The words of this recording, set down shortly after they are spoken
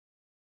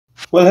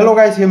Well, hello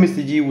guys, here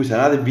Mr. G with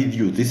another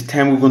video. This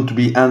time we're going to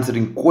be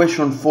answering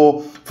question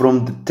 4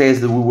 from the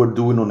test that we were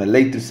doing on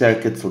electric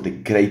circuits for the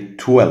grade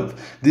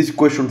 12. This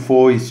question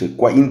 4 is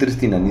quite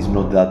interesting and it's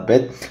not that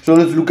bad. So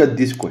let's look at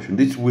this question.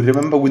 We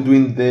remember we're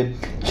doing the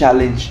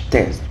challenge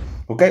test,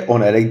 okay,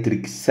 on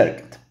electric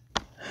circuit.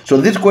 So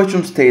this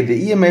question states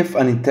the EMF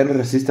and internal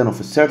resistance of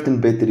a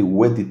certain battery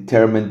were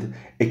determined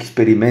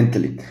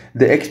experimentally.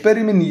 The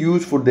experiment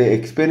used for the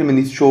experiment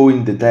is shown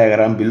in the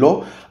diagram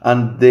below,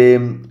 and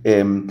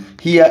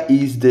here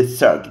is the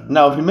circuit.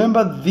 Now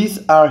remember,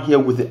 these are here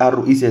with the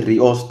arrow is a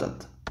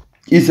rheostat.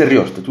 Is a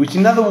rheostat, which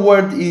in other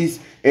words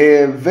is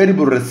a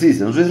variable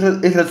resistance. So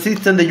it's a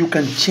resistance that you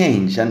can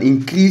change and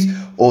increase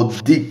or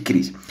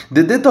decrease.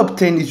 The data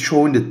obtained is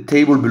shown in the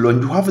table below,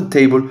 and you have a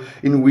table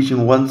in which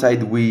on one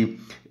side we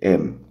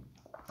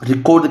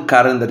record the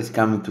current that is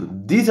coming through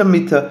this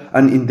ammeter,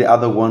 and in the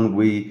other one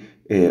we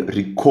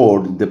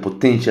record the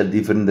potential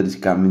difference that is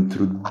coming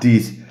through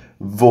this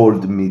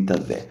voltmeter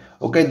there.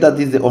 Okay, that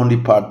is the only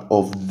part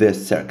of the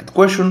circuit.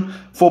 Question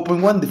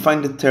 4.1,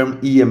 define the term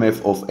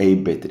EMF of a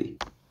battery.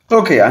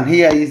 Okay, and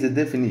here is the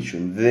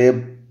definition.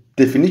 The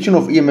definition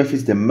of EMF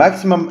is the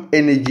maximum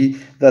energy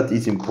that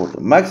is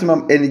important.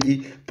 Maximum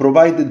energy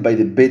provided by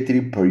the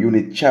battery per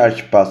unit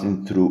charge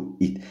passing through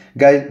it.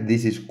 Guys,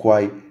 this is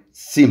quite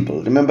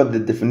simple. Remember, the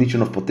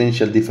definition of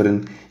potential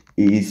difference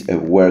is a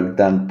work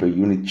done per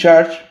unit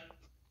charge.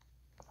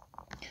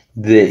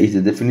 There is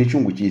a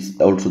definition which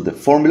is also the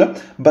formula,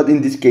 but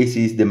in this case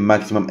is the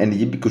maximum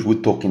energy because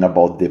we're talking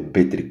about the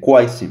battery.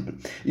 Quite simple.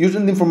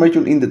 Using the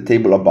information in the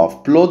table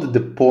above, plot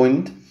the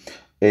point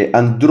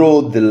and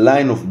draw the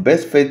line of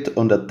best fit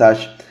on the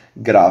attached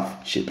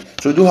graph sheet.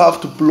 So you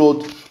have to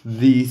plot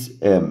this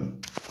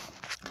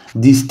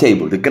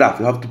table, the graph.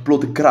 You have to plot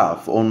the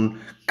graph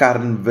on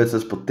current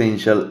versus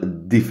potential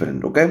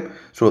difference. Okay,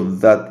 so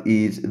that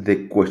is the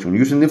question.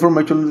 Using the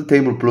information on the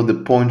table, plot the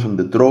points on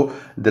the draw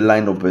the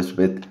line of best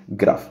fit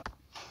graph.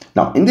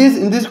 Now in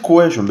this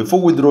question,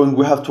 before we drawing,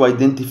 we have to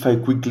identify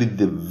quickly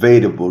the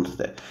variables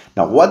there.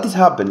 Now what is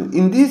happening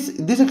in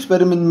this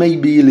experiment may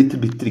be a little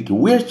bit tricky.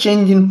 We are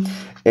changing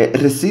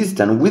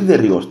resistance with the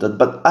rheostat,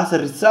 but as a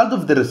result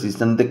of the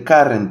resistance, the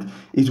current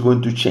is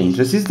going to change.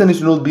 Resistance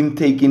is not being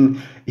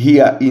taken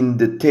here in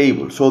the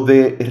table, so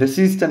the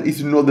resistance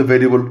is not the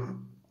variable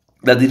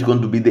that is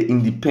going to be the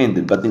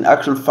independent, but in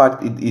actual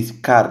fact it is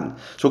current.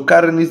 So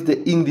current is the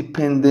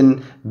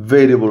independent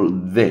variable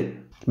there,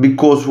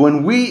 because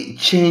when we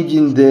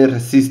changing the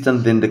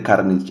resistance, then the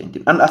current is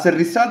changing, and as a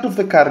result of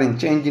the current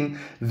changing,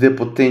 the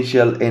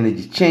potential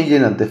energy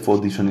changing, and therefore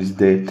this one is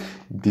the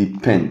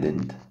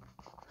dependent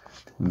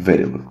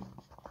variable.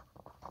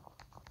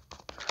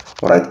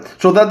 All right,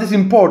 so that is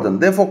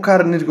important. Therefore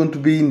current is going to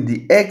be in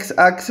the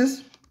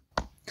x-axis,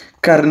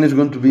 current is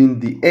going to be in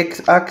the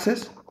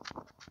x-axis,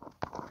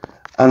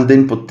 and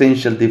then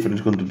potential difference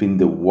is going to be in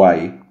the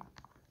y-axis.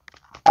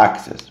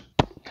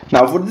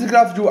 Now for this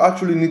graph you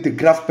actually need a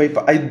graph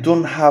paper. I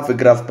don't have a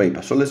graph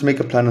paper, so let's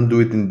make a plan and do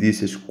it in this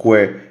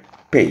square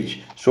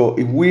page. So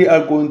if we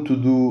are going to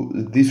do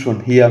this one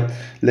here,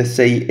 let's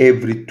say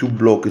every 2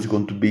 blocks is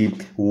going to be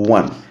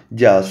 1,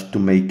 just to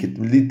make it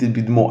a little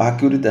bit more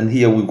accurate. And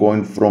here we're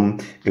going from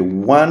a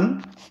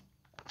 1,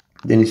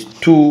 then it's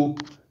 2,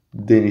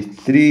 then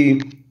it's 3,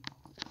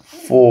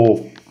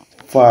 4,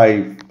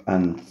 5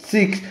 and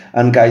 6,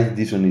 and guys,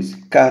 this one is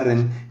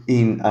current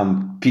in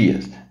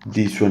amperes.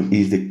 This one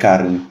is the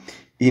current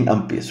in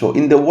amperes. So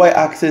in the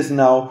y-axis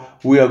now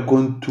we are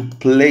going to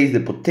place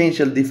the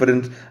potential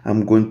difference.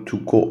 I'm going to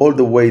go all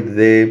the way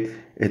there,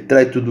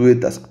 try to do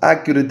it as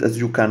accurate as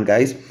you can,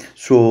 guys.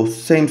 So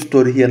same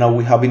story here. Now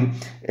we're having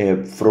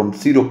from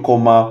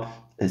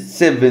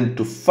 0.7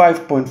 to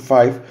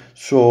 5.5.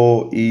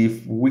 so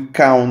if we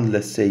count,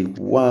 let's say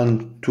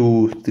 1,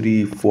 2,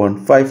 3, 4 and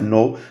 5,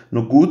 no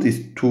good,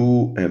 is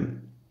too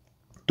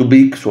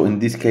big. So in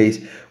this case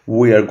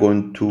we are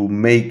going to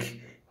make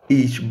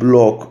each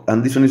block,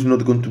 and this one is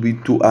not going to be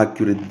too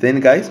accurate.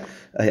 Then guys,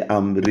 I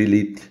am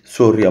really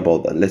sorry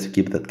about that. Let's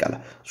keep that color.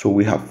 So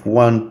we have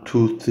 1,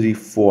 2, 3,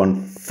 4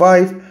 and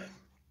 5,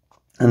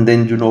 and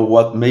then you know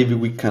what, maybe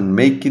we can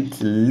make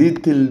it a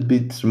little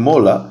bit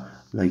smaller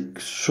like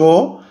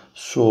so,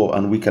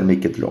 and we can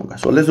make it longer.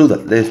 So let's do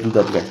that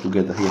guys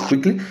together here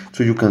quickly,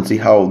 so you can see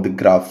how the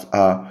graphs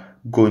are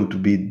going to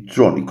be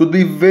drawn. It could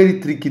be very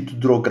tricky to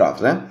draw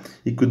graphs,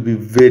 it could be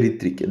very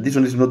tricky. This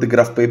one is not the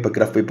graph paper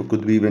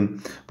could be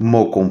even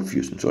more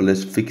confusing. So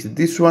let's fix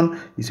this one.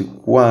 It's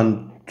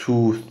 1,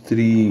 2,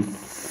 3,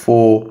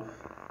 4,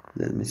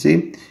 let me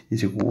see,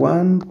 it's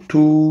 1,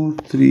 2,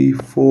 3,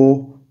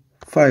 4,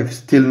 5.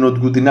 Still not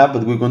good enough,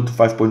 but we're going to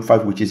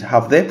 5.5, which is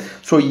half there.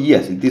 So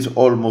yes, it is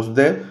almost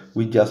there.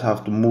 We just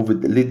have to move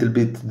it a little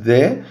bit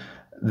there.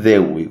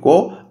 There we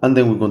go, and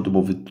then we're going to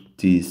move it to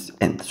this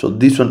end. So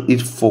this one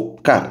is for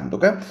current.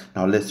 Okay,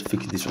 now let's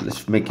fix this one.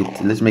 Let's make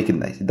it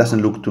nice. It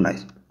doesn't look too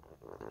nice.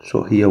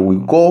 So here we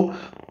go,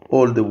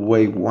 all the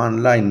way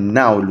one line.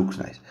 Now it looks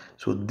nice.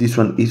 So this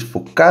one is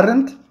for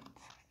current,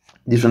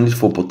 this one is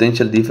for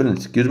potential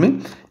difference, excuse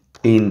me,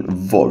 in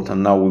volt.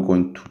 And now we're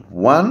going to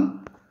 1,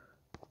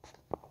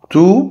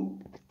 2,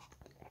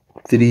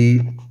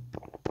 3,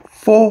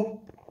 4,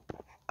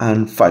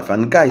 and 5.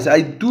 And guys,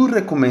 I do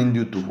recommend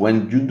you to,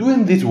 when you're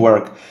doing this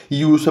work,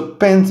 use a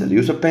pencil.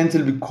 Use a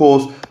pencil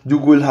because you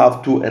will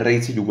have to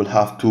erase it, you will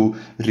have to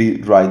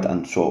rewrite,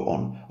 and so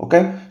on.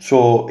 Okay,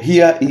 so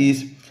here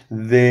is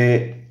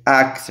the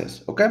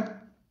axis. Okay,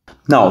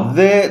 now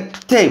the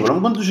table.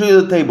 I'm going to show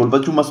you the table,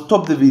 but you must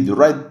stop the video,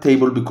 write the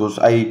table, because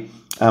I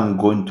am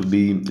going to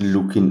be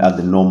looking at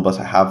the numbers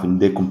I have in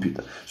the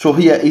computer. So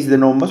here is the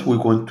numbers we're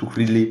going to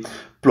really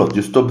plot.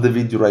 You stop the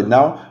video right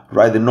now,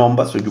 write the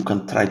numbers so you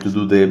can try to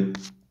do the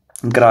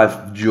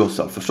graph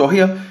yourself. So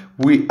here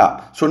we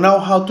are. So now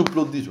how to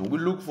plot this one? We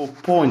look for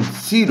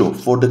 0.0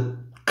 for the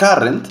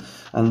current,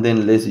 and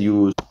then let's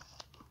use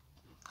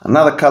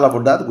another color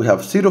for that. We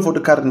have 0 for the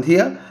current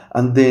here,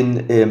 and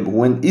then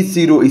when it's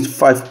 0 is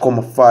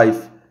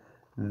 5,5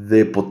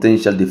 the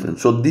potential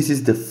difference. So this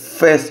is the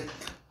first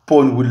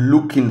point we're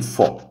looking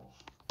for.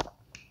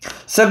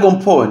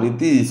 Second point,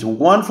 it is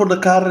 1 for the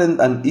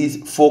current and is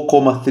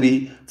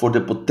 4,3 for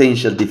the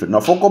potential difference. Now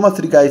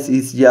 4,3 guys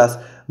is just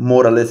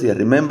more or less here.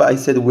 Remember I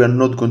said we are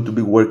not going to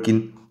be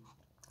working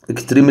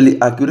extremely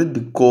accurate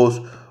because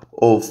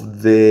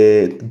of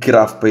the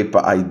graph paper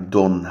I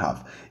don't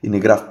have. In a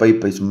graph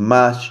paper is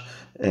much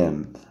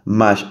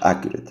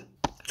accurate.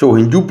 So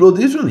when you plot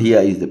this one,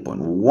 here is the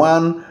point.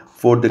 1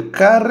 for the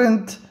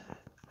current,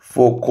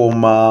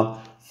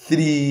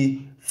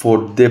 4,3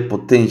 for the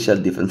potential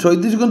difference. So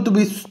it is going to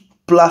be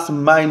plus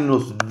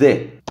minus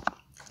there.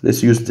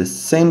 Let's use the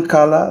same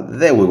color.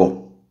 There we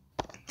go.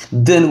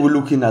 Then we're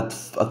looking at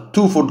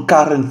 2 for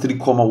current,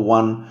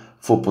 3,1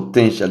 for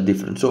potential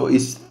difference. So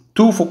it's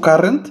 2 for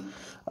current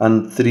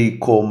and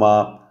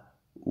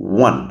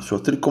 3,1. So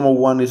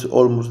 3,1 is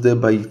almost there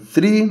by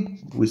 3,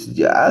 with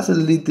just a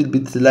little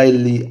bit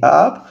slightly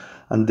up,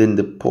 and then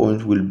the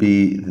point will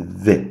be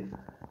there.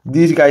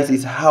 This guys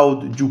is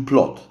how you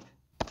plot.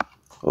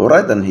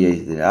 Alright, and here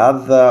is the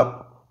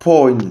other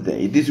point there.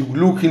 It is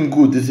looking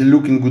good. This is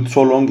looking good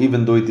so long,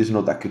 even though it is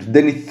not accurate.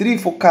 Then it's 3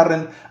 for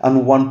current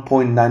and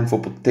 1.9 for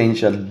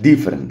potential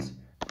difference.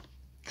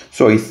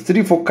 So it's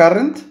 3 for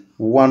current,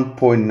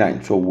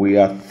 1.9. So we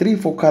are 3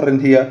 for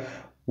current here.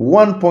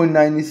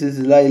 1.9 is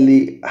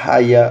slightly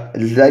higher,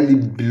 slightly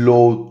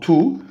below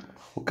 2.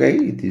 Okay,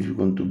 it is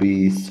going to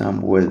be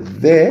somewhere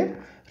there.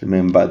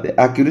 Remember the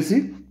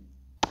accuracy.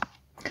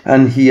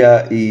 And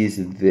here is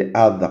the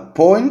other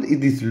point.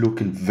 It is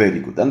looking very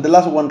good. And the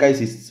last one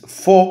guys is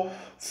 4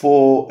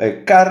 for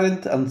a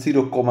current and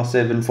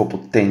 0,7 for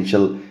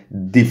potential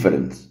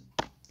difference.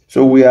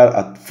 So we are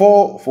at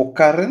 4 for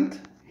current.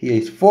 Here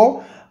is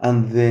 4,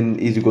 and then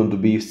it's going to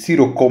be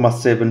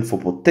 0,7 for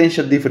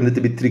potential difference. A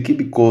little bit tricky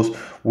because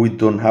we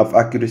don't have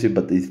accuracy,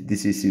 but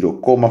this is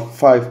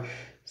 0,5,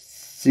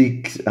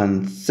 6,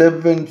 and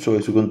 7. So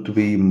it's going to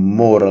be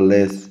more or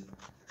less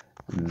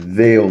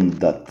there on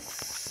that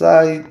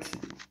side.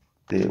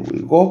 There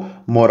we go,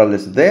 more or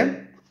less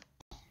there.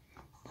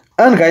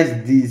 And guys,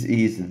 this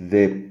is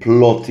the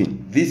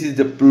plotting. This is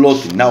the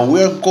plotting. Now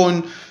we are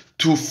going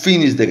to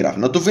finish the graph.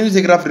 Now to finish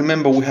the graph,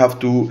 remember we have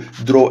to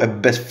draw a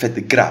best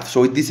fit graph.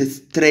 So it is a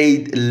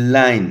straight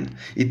line.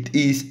 It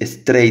is a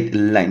straight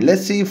line.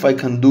 Let's see if I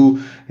can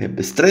do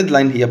a straight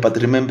line here, but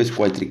remember it's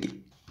quite tricky.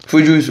 For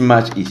you it's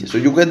much easier. So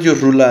you get your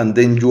ruler, and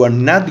then you are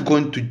not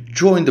going to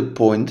join the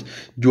point.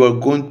 You are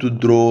going to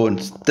draw a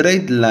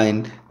straight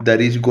line that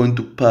is going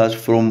to pass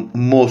from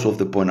most of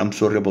the point. I'm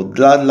sorry about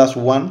that last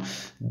one.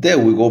 There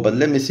we go. But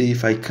let me see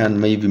if I can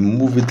maybe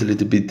move it a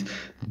little bit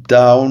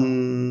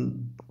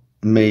down.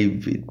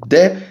 Maybe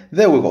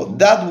there we go.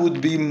 That would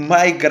be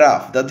my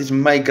graph. That is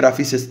my graph.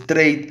 It's a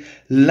straight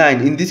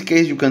line. In this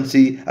case you can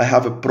see I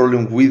have a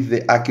problem with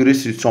the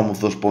accuracy. Some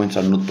of those points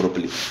are not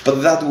properly,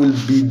 but that will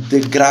be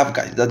the graph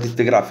guys. That is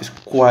the graph. It's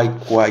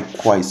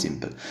quite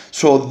simple.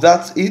 So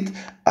that's it.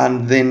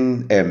 And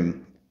then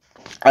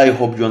I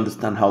hope you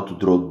understand how to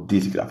draw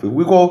this graph. If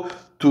we go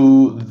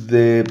to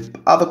the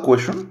other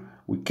question,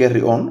 we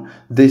carry on.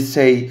 They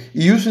say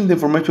using the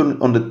information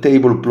on the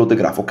table, plot the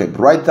graph. Okay,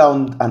 write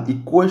down an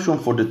equation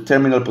for the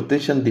terminal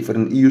potential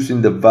difference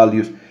using the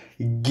values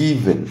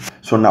given.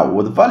 So now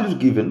with the values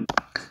given,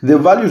 the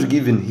values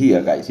given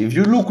here guys, if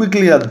you look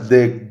quickly at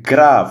the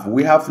graph,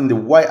 we have in the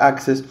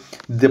y-axis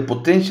the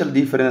potential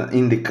difference,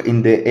 in the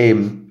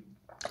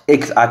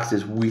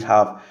x-axis we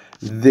have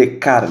the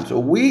current. So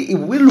if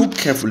we look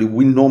carefully,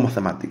 we know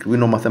mathematics.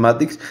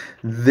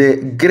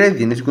 The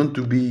gradient is going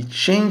to be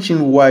change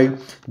in y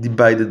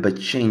divided by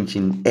change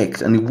in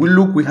x. And if we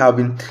look, we have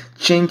in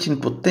change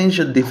in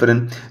potential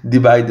difference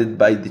divided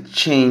by the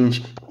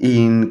change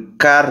in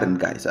current,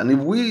 guys. And if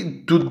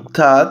we do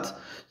that,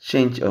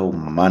 change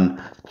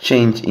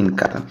in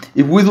current.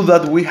 If we do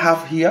that, we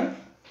have here,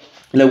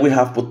 like we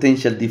have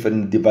potential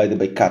difference divided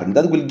by current.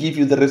 That will give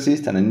you the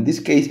resistance. And in this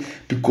case,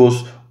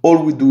 because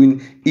all we're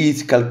doing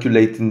is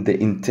calculating the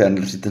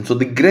internal resistance. So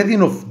the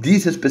gradient of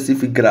this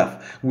specific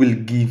graph will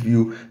give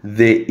you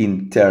the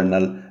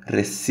internal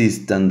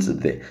resistance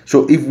there.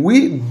 So if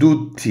we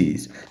do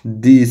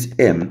this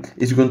M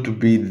is going to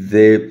be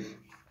the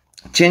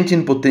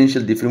changing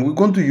potential difference, we're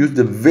going to use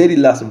the very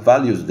last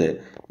values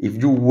there.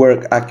 If you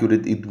work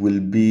accurate, it will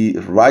be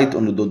right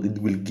on the dot, it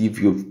will give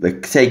you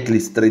exactly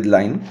straight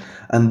line,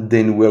 and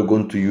then we're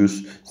going to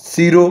use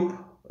 0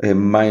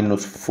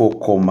 minus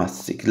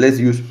 4,6. Let's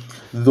use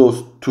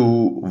those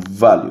two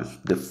values,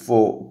 the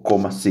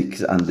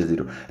 4,6 and the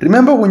 0.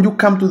 Remember, when you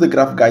come to the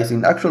graph, guys,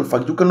 in actual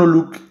fact, you cannot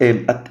look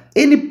at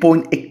any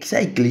point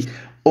exactly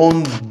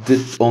on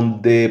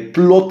the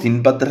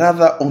plotting, but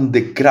rather on the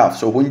graph.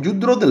 So when you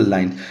draw the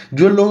line,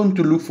 you're going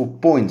to look for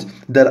points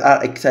that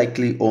are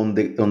exactly on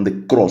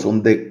the cross,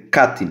 on the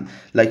cutting.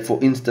 Like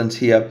for instance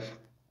here,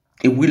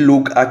 if we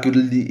look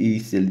accurately,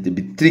 it's a little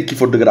bit tricky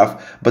for the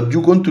graph, but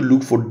you're going to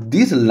look for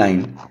this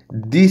line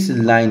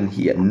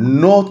here,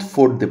 not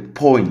for the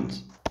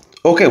points.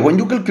 Okay, when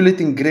you're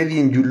calculating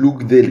gradient, you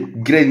look the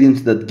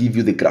gradients that give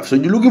you the graph. So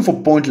you're looking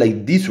for points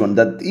like this one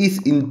that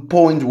is in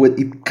points where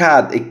it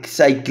cut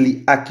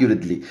exactly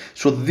accurately.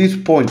 So this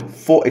point,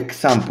 for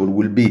example,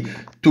 will be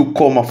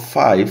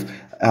 2,5,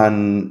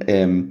 and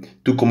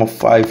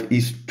 2,5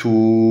 is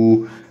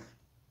to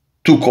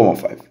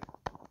 2,5.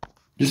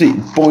 You see,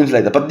 points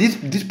like that. But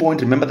this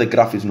point, remember, the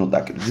graph is not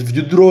accurate. If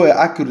you draw an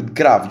accurate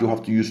graph, you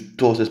have to use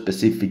those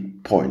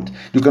specific points.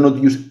 You cannot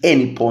use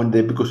any point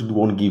there because it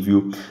won't give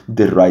you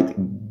the right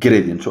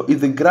gradient. So if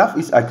the graph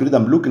is accurate,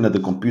 I'm looking at the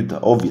computer,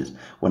 obvious.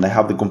 When I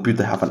have the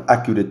computer, I have an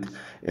accurate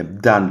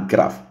done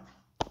graph.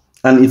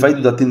 And if I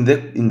do that in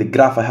the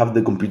graph, I have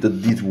the computer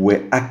this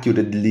way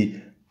accurately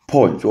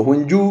point. So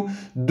when you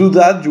do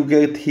that, you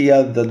get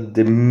here that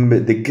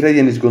the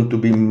gradient is going to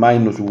be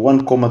minus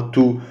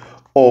 1,2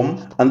 ohm,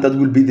 and that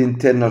will be the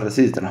internal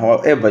resistance.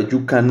 However,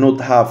 you cannot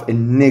have a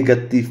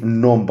negative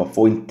number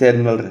for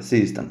internal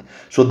resistance.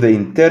 So the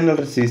internal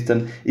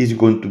resistance is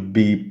going to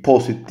be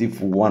positive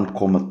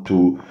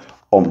 1,2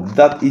 ohm.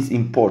 That is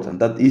important.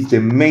 That is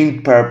the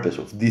main purpose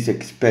of this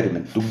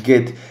experiment, to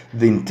get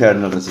the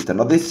internal resistance.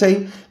 Now they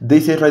say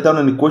write down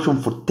an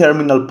equation for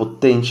terminal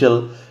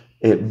potential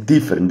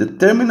difference. The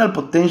terminal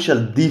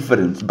potential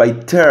difference by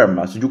term,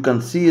 as you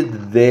can see it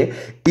there,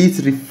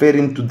 is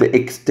referring to the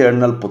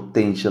external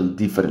potential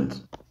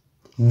difference.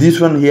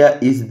 This one here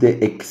is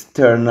the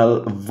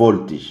external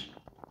voltage.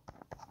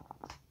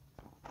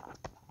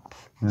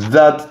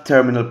 That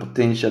terminal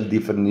potential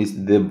difference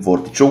is the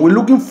voltage. So we're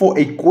looking for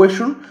a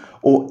equation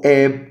or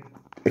a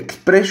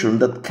expression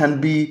that can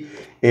be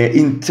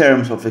in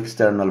terms of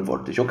external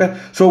voltage. Okay,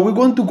 so we're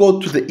going to go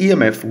to the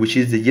EMF, which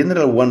is the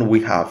general one we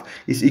have,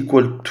 is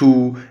equal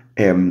to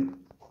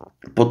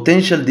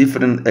potential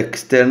difference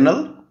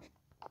external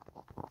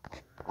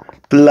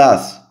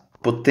plus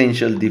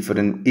potential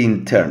difference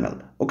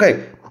internal.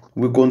 Okay,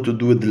 we're going to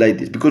do it like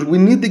this because we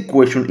need the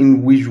equation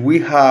in which we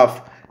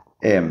have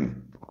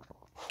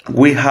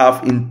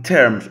in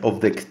terms of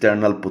the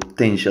external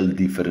potential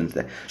difference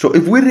there. So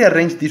if we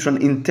rearrange this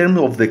one in terms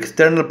of the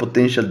external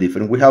potential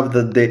difference, we have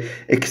that the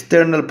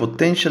external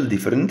potential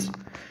difference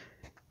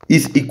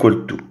is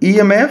equal to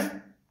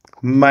EMF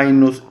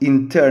minus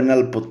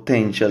internal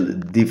potential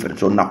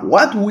difference. So now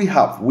what we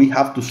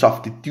have to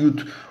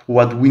substitute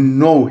what we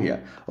know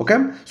here.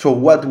 Okay, so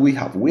what we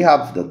have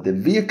that the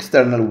V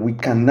external, we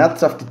cannot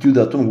substitute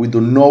that one. We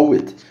don't know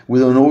it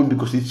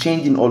because it's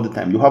changing all the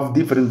time. You have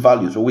different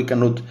values, so we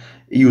cannot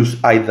use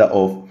either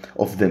of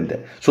them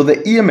there. So the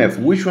EMF,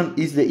 which one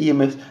is the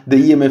EMF?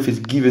 The EMF is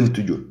given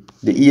to you.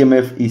 The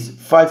EMF is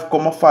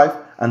 5,5,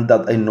 and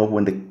that I know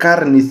when the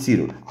current is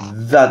 0,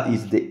 that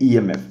is the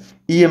EMF.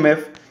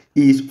 EMF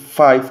is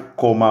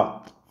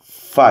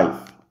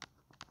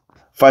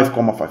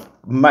 5,5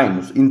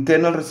 minus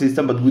internal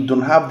resistance, but we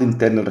don't have the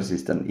internal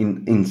resistance.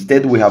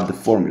 Instead, we have the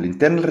formula.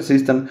 Internal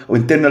resistance or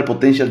internal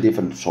potential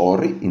difference,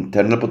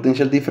 internal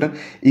potential difference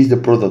is the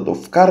product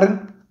of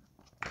current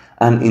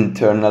and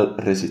internal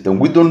resistance.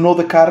 We don't know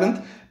the current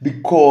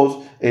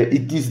because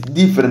it is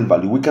different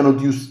value. We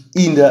cannot use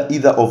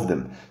either of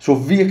them. So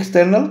V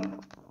external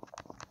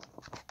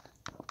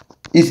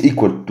is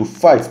equal to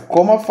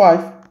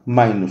 5,5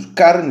 minus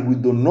current. We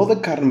don't know the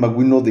current, but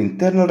we know the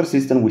internal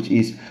resistance, which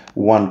is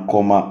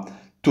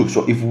 1,2.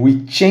 So if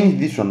we change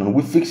this one and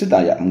we fix it,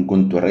 I'm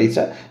going to erase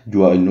it.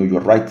 I know you're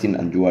writing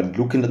and you are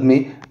looking at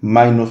me.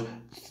 Minus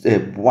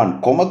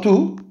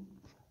 1,2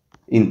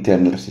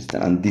 internal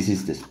resistance, and this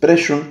is the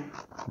expression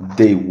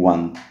they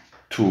want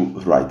to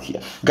write here.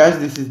 Guys,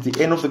 this is the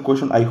end of the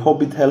question. I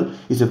hope it helped.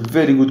 It's a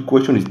very good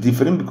question. It's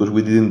different because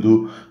we didn't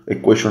do a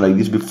question like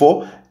this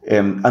before,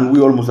 and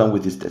we're almost done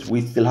with this test.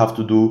 We still have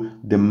to do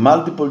the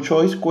multiple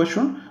choice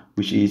question,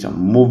 which is, I'm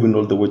moving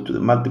all the way to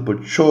the multiple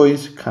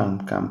choice. Come,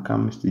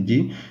 Mr.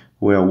 G.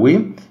 Where are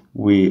we?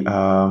 We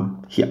are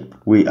here.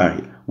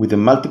 With the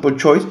multiple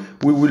choice,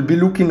 we will be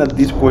looking at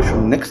this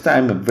question next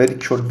time, a very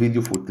short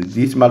video for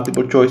this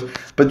multiple choice,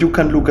 but you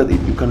can look at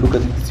it.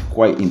 It's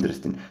quite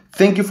interesting.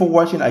 Thank you for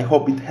watching. I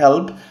hope it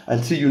helped.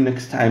 I'll see you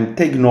next time.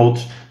 Take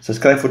notes,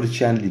 subscribe for the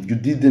channel. If you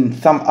didn't,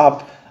 thumb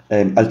up.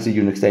 I'll see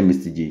you next time,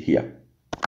 Mr. G here.